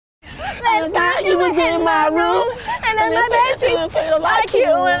Last night you was in my room, and in my bed sheets feel like you,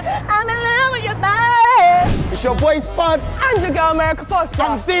 and I'm in love with your body. It's your boy Spuddz And your girl America Foster.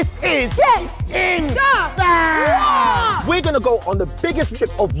 and this is In the Bag. We're gonna go on the biggest trip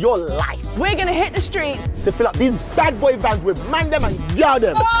of your life We're gonna hit the streets. to fill up these bad boy vans with man them and yard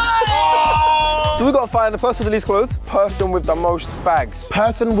them. So we got to find the person with the least clothes, person with the most bags.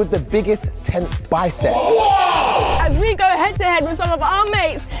 Person with the biggest tense bicep. As we go head to head with some of our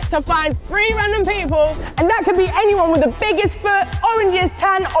mates to find 3 random people, and that could be anyone with the biggest foot, orangest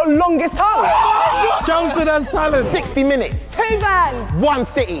tan, or longest tongue. Johnson has talent. 60 minutes. 2 vans. 1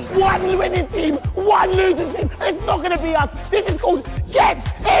 city. 1 winning team. 1 losing team. And it's not gonna be us. This is called Get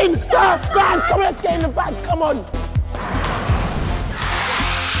in the Van. Come on, let's get in the van. Come on.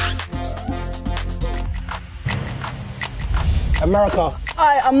 America,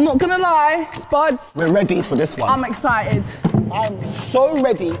 I'm not gonna lie, Spuddz, we're ready for this one. I'm excited. I'm so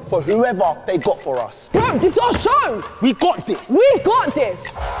ready for whoever they got for us. Bro, this is our show. We got this. We got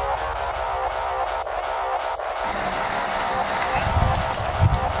this.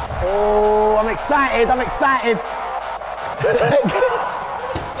 Oh, I'm excited. I'm excited.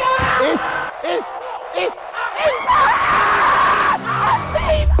 It's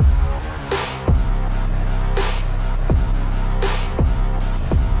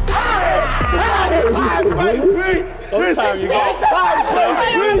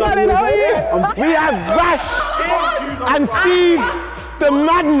We have Rash and Steve, the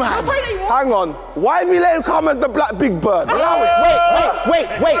Madman. Hang on, why did we let him come as the black big bird? Wait.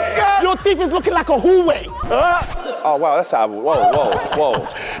 Your teeth is looking like a hallway. Oh wow, that's how. Whoa.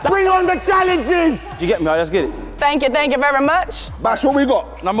 Bring on the challenges. You get me? Let's get it. Thank you very much. Bash, what we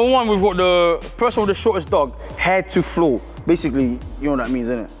got? Number 1, we've got the person with the shortest dog, head to floor. Basically, you know what that means,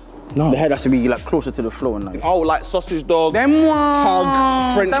 innit? No. The head has to be like closer to the floor and like. Oh, like sausage dog, Them one.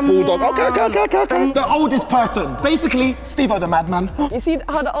 pug, French bulldog. Okay. The oldest person, basically Stevo the Madman. You see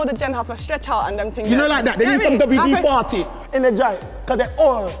how the older gen have a stretch out and them things. You know, like that. They need some WD-40 in the giants, because they're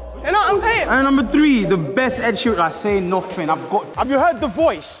all. You know what I'm saying? And number 3, the best Ed Sheeran. I say nothing. I've got. Have you heard The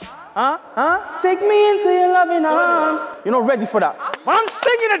Voice? Huh? Take me into your loving arms. You're not ready for that. But I'm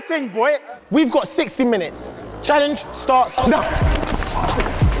singing a thing, boy. We've got 60 minutes. Challenge starts now.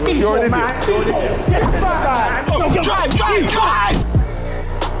 Steve, You're an idiot. Drive!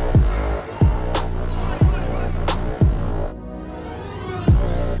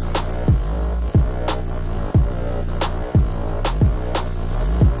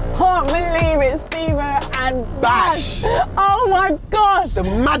 Can't believe it, Stevo and Bash. Oh my gosh. The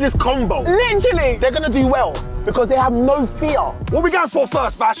maddest combo. Literally. They're gonna do well because they have no fear. What are we going for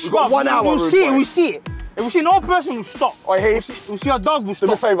first, Bash? We've got 1 hour. We'll see it. If we see no person, we'll stop. Oh, hey, We'll see our dog, we'll do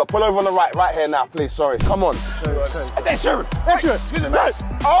me a stop. favour, pull over on the right here now, please. Sorry. Come on. Sheeran.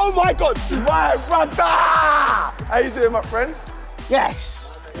 Oh my God, my brother! How you doing, my friend?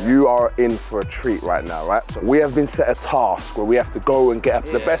 Yes. You are in for a treat right now, right? So we have been set a task where we have to go and get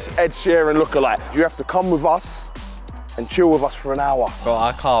the best Ed Sheeran lookalike. You have to come with us and chill with us for an hour. Bro,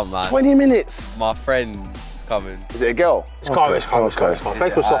 I can't, man. 20 minutes. My friend's coming. Is it a girl? It's calm.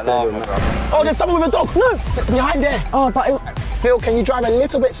 Thank you, Sophie. Oh, there's someone with a dog. No, behind there. Oh, but Phil, can you drive a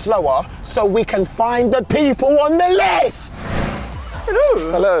little bit slower so we can find the people on the list?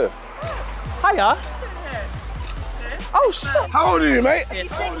 Hello. Hiya. Oh, shit. How old are you, mate? He's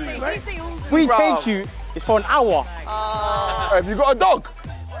 60. He's the oldest. We take you, it's for an hour. Have you got a dog?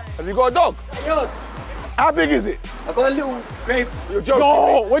 Yo, How big is it? I got a little grape. You're joking.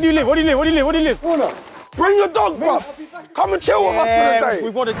 No, where do you live? Bring your dog, bruv. Come and chill with us for the day.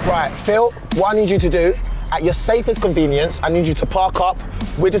 We've got it. Right, Phil, what I need you to do, at your safest convenience, I need you to park up.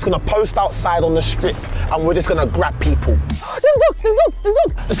 We're just gonna post outside on the strip and we're just gonna grab people. There's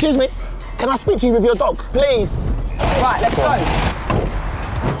dog. Excuse me, can I speak to you with your dog, please? Right, let's go.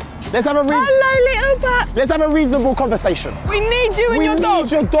 Let's have a Let's have a reasonable conversation. we need you and your dog. We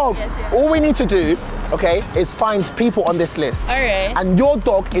need your dog. All we need to do, okay, is find people on this list. Okay. And your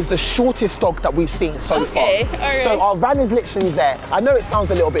dog is the shortest dog that we've seen so far. Okay. So our van is literally there. I know it sounds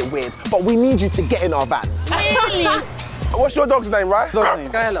a little bit weird, but we need you to get in our van. Really? What's your dog's name, right?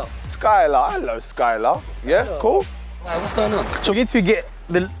 Skylar. Skylar. Hello, Skylar. Yeah, cool. What's going on? So we need to get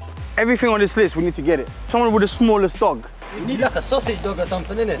everything on this list, we need to get it. Someone with the smallest dog. You need like a sausage dog or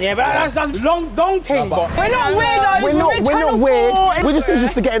something, innit? Yeah, but that's long, don't take, but. We're not weirdos. We're not weird. We just need you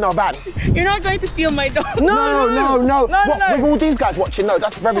to get in our van. You're not going to steal my dog. No. With all these guys watching, no,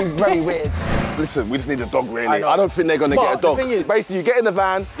 that's very, very weird. Listen, we just need a dog, really. I don't think they're going to get a dog. The thing is, basically, you get in the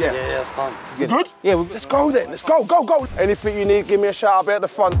van. Yeah, that's fine. Good? Yeah, let's go then. Let's go. Anything you need, give me a shout. I'll be at the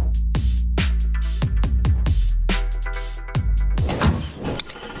front.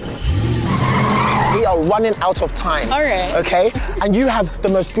 are running out of time. All right. Okay? And you have the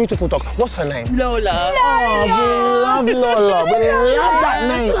most beautiful dog. What's her name? Lola. Oh, we love Lola. We love that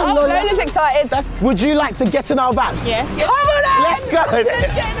name. Oh, Lola's excited. Would you like to get in our van? Yes. Come on then. Let's go.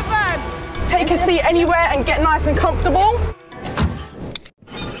 Let's get in the van. Take a seat anywhere and get nice and comfortable.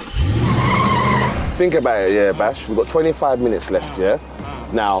 Think about it, yeah, Bash. We've got 25 minutes left, yeah?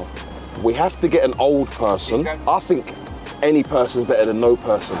 Now, we have to get an old person. I think any person's better than no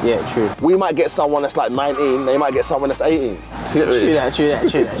person. Yeah, true. We might get someone that's like 19, they might get someone that's 18. True that.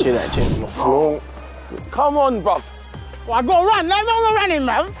 Floor. Come on, bruv. Well, I go run. Let's go running,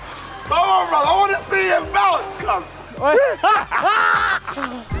 man. Come on, bruv. I want to see him bounce,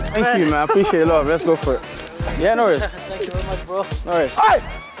 Thank you, man. I appreciate it, love. Let's go for it. Yeah, no worries. Thank you very much, bro. No worries. Hey!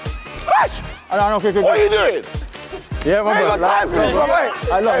 Bash! Okay. What are you doing? Yeah, my Hey, bad.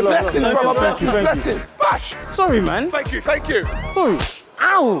 I love blessings, brother. Thank you. Blessings. Bash! Sorry, man. Thank you. Sorry.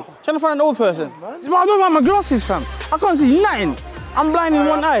 Ow! Trying to find an old person. I don't have my glasses, fam. I can't see nothing. I'm blind in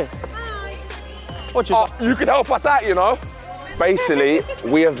one eye. Watch it. You can help us out, you know. Basically,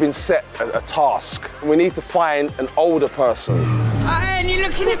 we have been set a task. We need to find an older person. And you're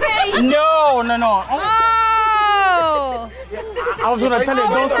looking at me? No. Oh! I was gonna tell you,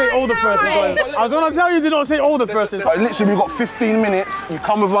 don't say older person. I was gonna tell you to don't say older person. So literally, we've got 15 minutes. You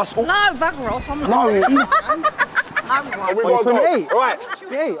come with us. No, bugger off. I'm not. No. You're 28. Right.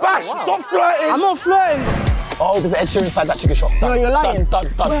 Bash, stop flirting. I'm not flirting. Oh, there's an Ed Sheeran inside that chicken shop. No, you're lying. Done.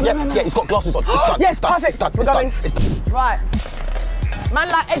 Yeah, he's got glasses on. It's done. Yes, it's done. perfect. It's done. We're It's going. done. It's done. Right. Man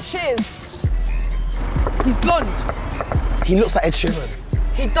like Ed Sheeran. He's blonde. He looks like Ed Sheeran.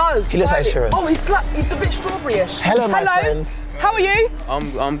 He does. He looks like Ed Sheeran. Oh, he's a bit strawberryish. Hello, my friends. How are you?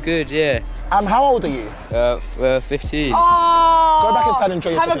 I'm good, yeah. How old are you? 15. Oh. Go back inside and enjoy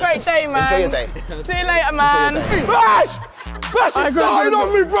your Have a chicken. great day, man. Enjoy your day. See you later, man. Bash! Bash is starting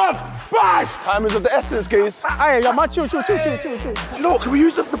on me, bruv! Bash! Time is of the essence, guys. Hey, yeah, man, chill. You know, can we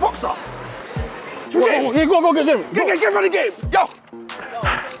use the boxer? Should we get him? Yeah, go, get him. Get ready, games. Yo!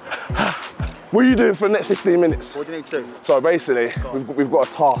 What are you doing for the next 15 minutes? What do you need to do? So basically, we've got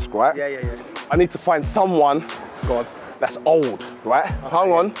a task, right? Yeah. I need to find someone that's old, right?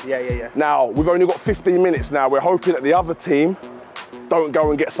 Hang on. Yeah. Now, we've only got 15 minutes now. We're hoping that the other team don't go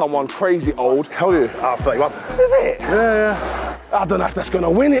and get someone crazy old. How old are you? 31. Is it? Yeah. I don't know if that's gonna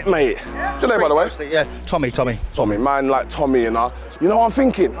win it, mate. What's your name, by the way? Yeah, Tommy. Tommy, man like Tommy, you know. You know what I'm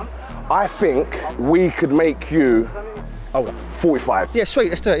thinking? I think we could make you 45. Yeah, sweet.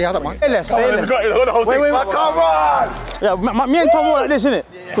 Let's do it. Yeah, I don't mind. Say less. Got the whole thing. Wait. Come on! Yeah, me and Tom are like this, innit?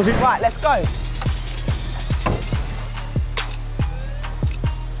 Right, let's go.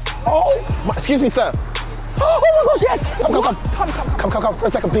 Excuse me, sir. Oh my gosh, yes. Come. For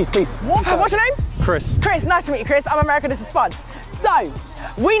a second, please. What's your name? Chris. Chris, nice to meet you, Chris. I'm America, this is Spuddz. So,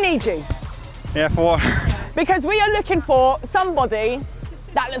 we need you. Yeah, for what? Because we are looking for somebody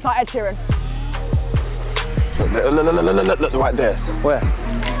that looks like Ed Sheeran. Look, right there. Where?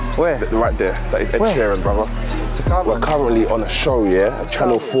 Look, right there. That is Ed Sheeran, brother. We're currently on a show, yeah? A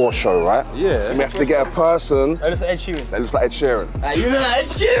Channel 4 show, right? Yeah. And we have to get a person That looks like Ed Sheeran. that looks like Ed Sheeran. You look like Ed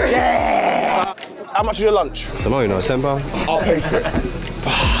Sheeran. Yeah! How much is your lunch? I don't know, £10. I'll pay for it.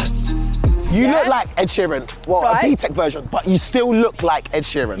 You look like Ed Sheeran. Well, Right. a B-Tech version, but you still look like Ed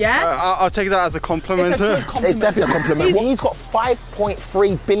Sheeran. Yeah? I'll take that as a compliment. It's a good compliment. It's definitely a compliment. He's got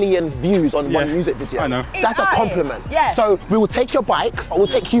 5.3 billion views on one music video. I know. That's a compliment. Yeah. So we will take your bike, or we'll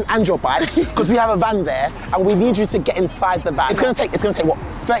take you and your bike, because we have a van there, and we need you to get inside the van. It's gonna take what,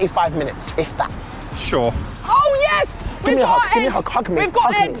 35 minutes, if that. Sure. Oh yes! Give me a hug. Give me a hug. Hug me. We've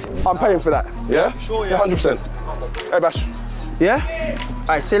got Hug me. Ed. I'm paying for that. Yeah? Sure, yeah. 100%. Hey, Bash. Yeah?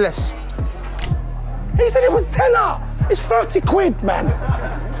 All right, say less. He said it was tenner. It's 30 quid, man.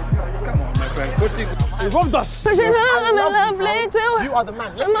 You robbed us. Pushing up, I'm lovely too. You are the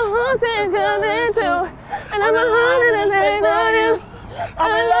man. And my heart is coming too. And I'm a heart and I'm on you.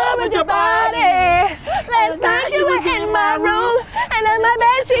 I'm in love with your body. Last night you were in my room. And on my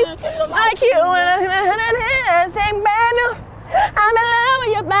bed sheets like you. And I'm same brand new. I'm in love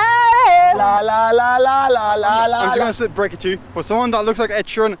with your body. La la la la la la la. I'm just gonna break it to you. For someone that looks like Ed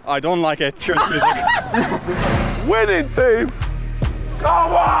Sheeran, I don't like Ed Sheeran's music. Winning team.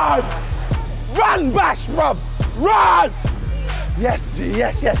 Come on! Run, Bash, bruv! Run! Yes, G,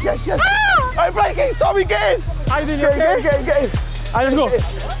 yes. Hey, break it, Tommy, get in! How you doing? Get in. All right, let's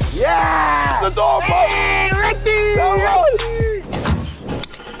go. Yeah! The door, bro! Come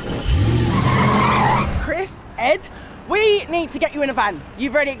on! Chris, Ed, We need to get you in a van.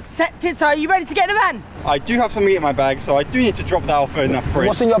 You've already accepted, so are you ready to get in a van? I do have some meat in my bag, so I do need to drop that off in the fridge.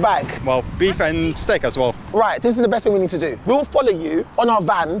 What's in your bag? Well, beef and steak as well. Right, this is the best thing we need to do. We'll follow you on our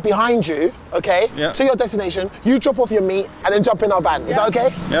van behind you, okay? Yeah. To your destination. You drop off your meat and then jump in our van. Is that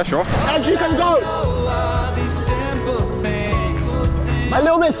okay? Yeah, sure. And you can go. A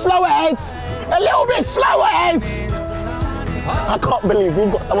little bit slower, Ed. A little bit slower, Ed. I can't believe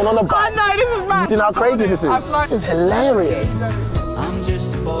we've got someone on the bike. Oh no, this is mad. Do you know how crazy this is? This is hilarious.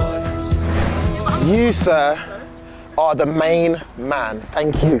 You, sir, are the main man.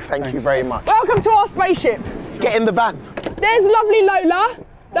 Thank you very much. Welcome to our spaceship. Get in the van. There's lovely Lola.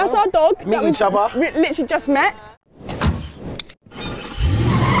 That's our dog. Meet each other. Literally just met.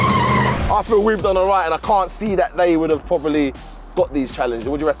 I feel we've done all right, and I can't see that they would have probably got these challenges.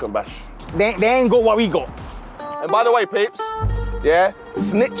 What do you reckon, Bash? They ain't got what we got. And by the way, peeps, yeah,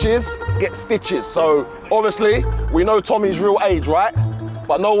 snitches get stitches. So obviously, we know Tommy's real age, right?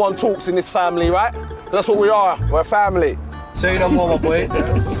 But no one talks in this family, right? So that's what we are. We're a family. Say no more, my boy.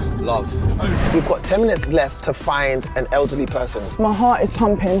 Love. We've got 10 minutes left to find an elderly person. My heart is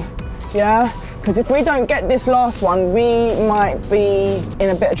pumping, yeah? Because if we don't get this last one, we might be in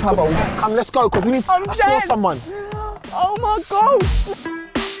a bit of trouble. Come, let's go, because we need to score someone. Oh my God.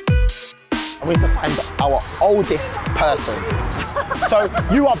 We need to find our oldest person. So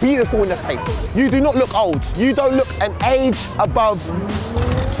you are beautiful in the face. You do not look old. You don't look an age above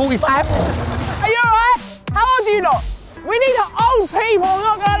 45. Are you all right? How old are you lot? We need old people, I'm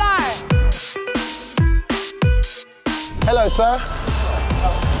not gonna lie. Hello, sir.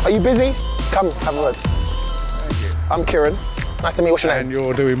 Are you busy? Come, have a word. Thank you. I'm Kieran. Nice to meet you. What's your name? And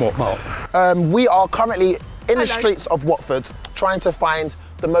you're doing what, Mark? We are currently in the streets of Watford trying to find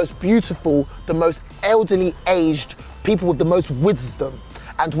the most beautiful, the most elderly aged people with the most wisdom.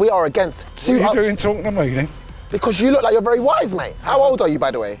 And we are against two... What are you doing talking to me then? Because you look like you're very wise, mate. How old are you,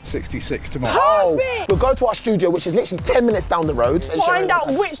 by the way? 66 tomorrow. Oh, we'll go to our studio, which is literally 10 minutes down the road. Find out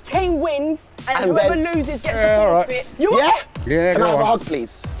which team wins and whoever loses gets a forfeit. You Yeah, Can I have go a on. hug,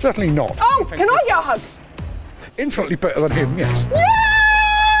 please? Certainly not. Oh, can I get a hug? Infinitely better than him, yes.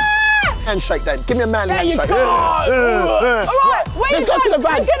 Handshake then. Give me a manly There you handshake. go. All right, where Let's you go to the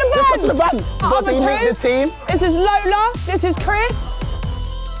van. Let's get the van. Let's go to the van. Other Got to meet the team. This is Lola. This is Chris.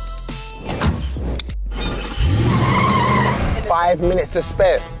 5 minutes to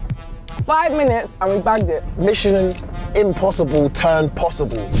spare. 5 minutes and we bagged it. Mission impossible turned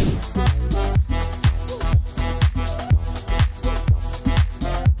possible.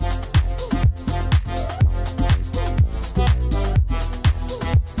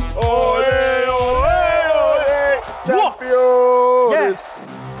 Champions! Yes.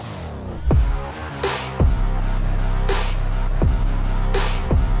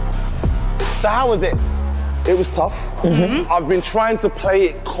 So how was it? It was tough. I've been trying to play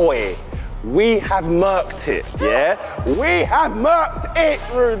it coy. We have murked it, yeah? We have murked it,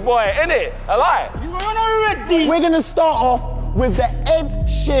 rude boy, innit? A lie. We're gonna start off with the Ed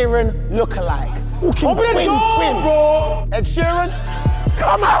Sheeran lookalike. Open the door, bro. Ed Sheeran,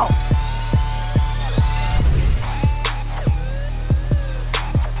 come out.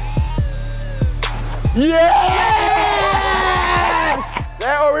 Yes!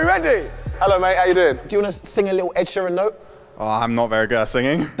 Yeah, are we ready? Hello, mate, how you doing? Do you wanna sing a little Ed Sheeran note? Oh, I'm not very good at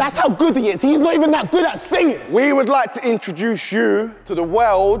singing. That's how good he is. He's not even that good at singing. We would like to introduce you to the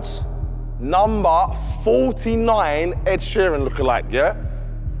world's number 49 Ed Sheeran lookalike, yeah?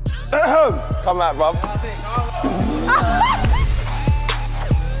 Come out, bruv.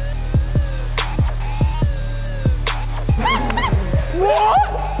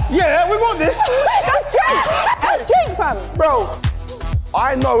 What? Yeah, we want this. That's Jake. That's Jake, fam. Bro,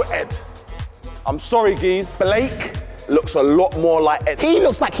 I know Ed. I'm sorry, geez. Blake looks a lot more like Ed. He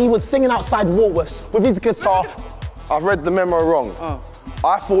looks like he was singing outside Woolworths with his guitar. I've read the memo wrong.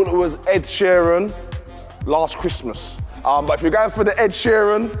 I thought it was Ed Sheeran last Christmas. But if you're going for the Ed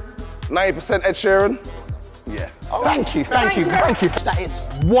Sheeran, 90% Ed Sheeran, yeah. Thank you. That is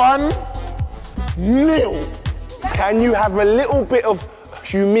 1-0. Can you have a little bit of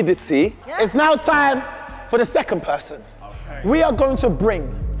humidity? It's now time for the second person. Okay. We are going to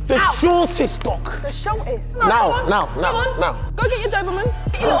bring the shortest dog. The shortest. Now. Go get your Doberman.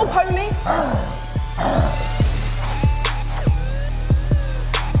 Get your little pony.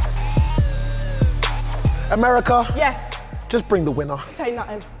 America. Yeah. Just bring the winner. Say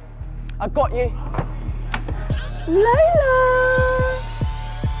nothing. I got you. Layla.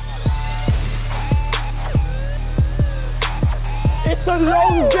 It's a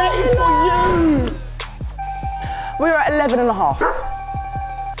long day for you. We were at 11 and a half.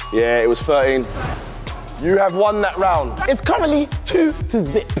 Yeah, it was 13. You have won that round. It's currently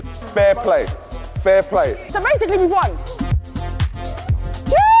 2-0. Fair play. Fair play. So basically we've won.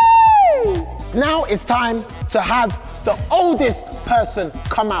 Jeez! Now it's time to have the oldest person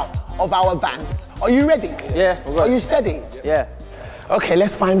come out of our vans. Are you ready? Yeah. Are you steady? Yeah. Okay,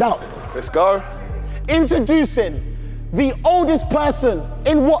 let's find out. Let's go. Introducing the oldest person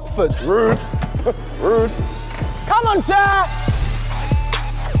in Watford. Rude. Rude. Come on, sir!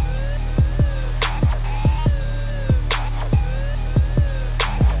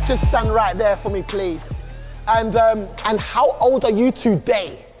 Just stand right there for me, please. And how old are you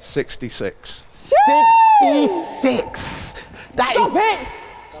today? 66. 66. That Stop is... it!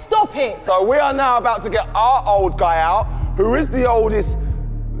 Stop it! So we are now about to get our old guy out, who is the oldest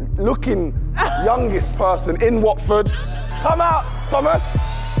looking youngest person in Watford. Come out, Thomas.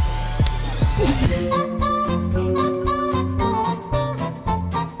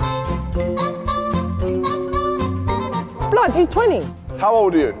 Blood, he's 20. How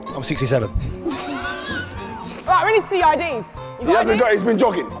old are you? I'm 67. Right, we need to see your IDs. You He got hasn't ID? got, he's been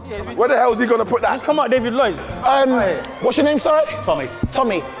jogging. Where the hell is he gonna put that? Just come out, David Lloyd. What's your name, sorry? Tommy.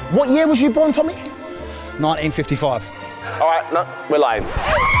 Tommy. What year was you born, Tommy? 1955. All right, no, we're lying.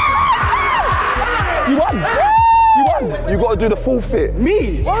 You won. You won. You gotta do the forfeit.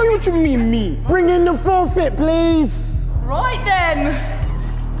 Me? Why would you mean me? Bring in the forfeit, please. Right then.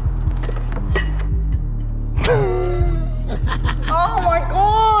 Oh my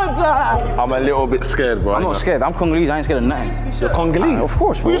God! I'm a little bit scared, bro. I'm not scared. I'm Congolese. I ain't scared of nothing. You're Congolese? Of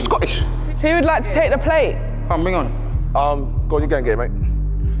course, bro. Well, you're Scottish. Who would like to take the plate? Come, bring on. Go on, you go and get it, mate.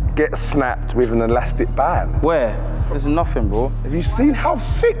 Get snapped with an elastic band. Where? There's nothing, bro. Have you seen how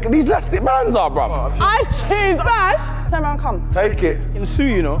thick these elastic bands are, bro? I choose Bash. Turn around, come. Take it. In Sue,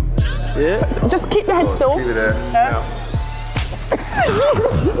 you know. Yeah. Just keep your head still. Keep it there. Yeah.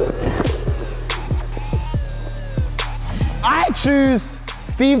 I choose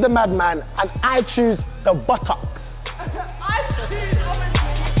Steve the Madman, and I choose the buttocks. I choose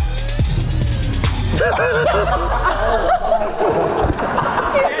I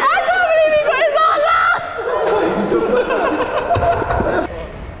can't believe he got his answer!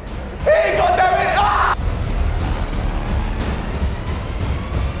 Hey, goddammit! Ah!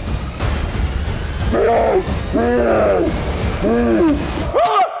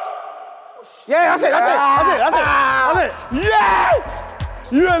 Yeah, that's it. Yes!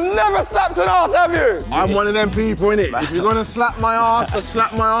 You have never slapped an ass, have you? I'm one of them people, innit? If you're gonna slap my ass, then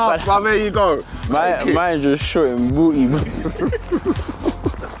slap my ass, bruv. There you go. Mine just shooting booty. We won!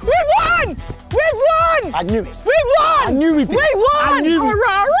 We won! I knew it. We won! I knew we did. We won! I knew it.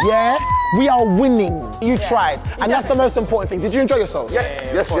 Hurrah! Yeah, we are winning. You tried, and that's the most important thing. Did you enjoy yourselves?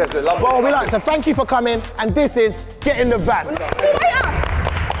 Yes, yes, yes. Well, we like to thank you for coming, and this is Get in the Van.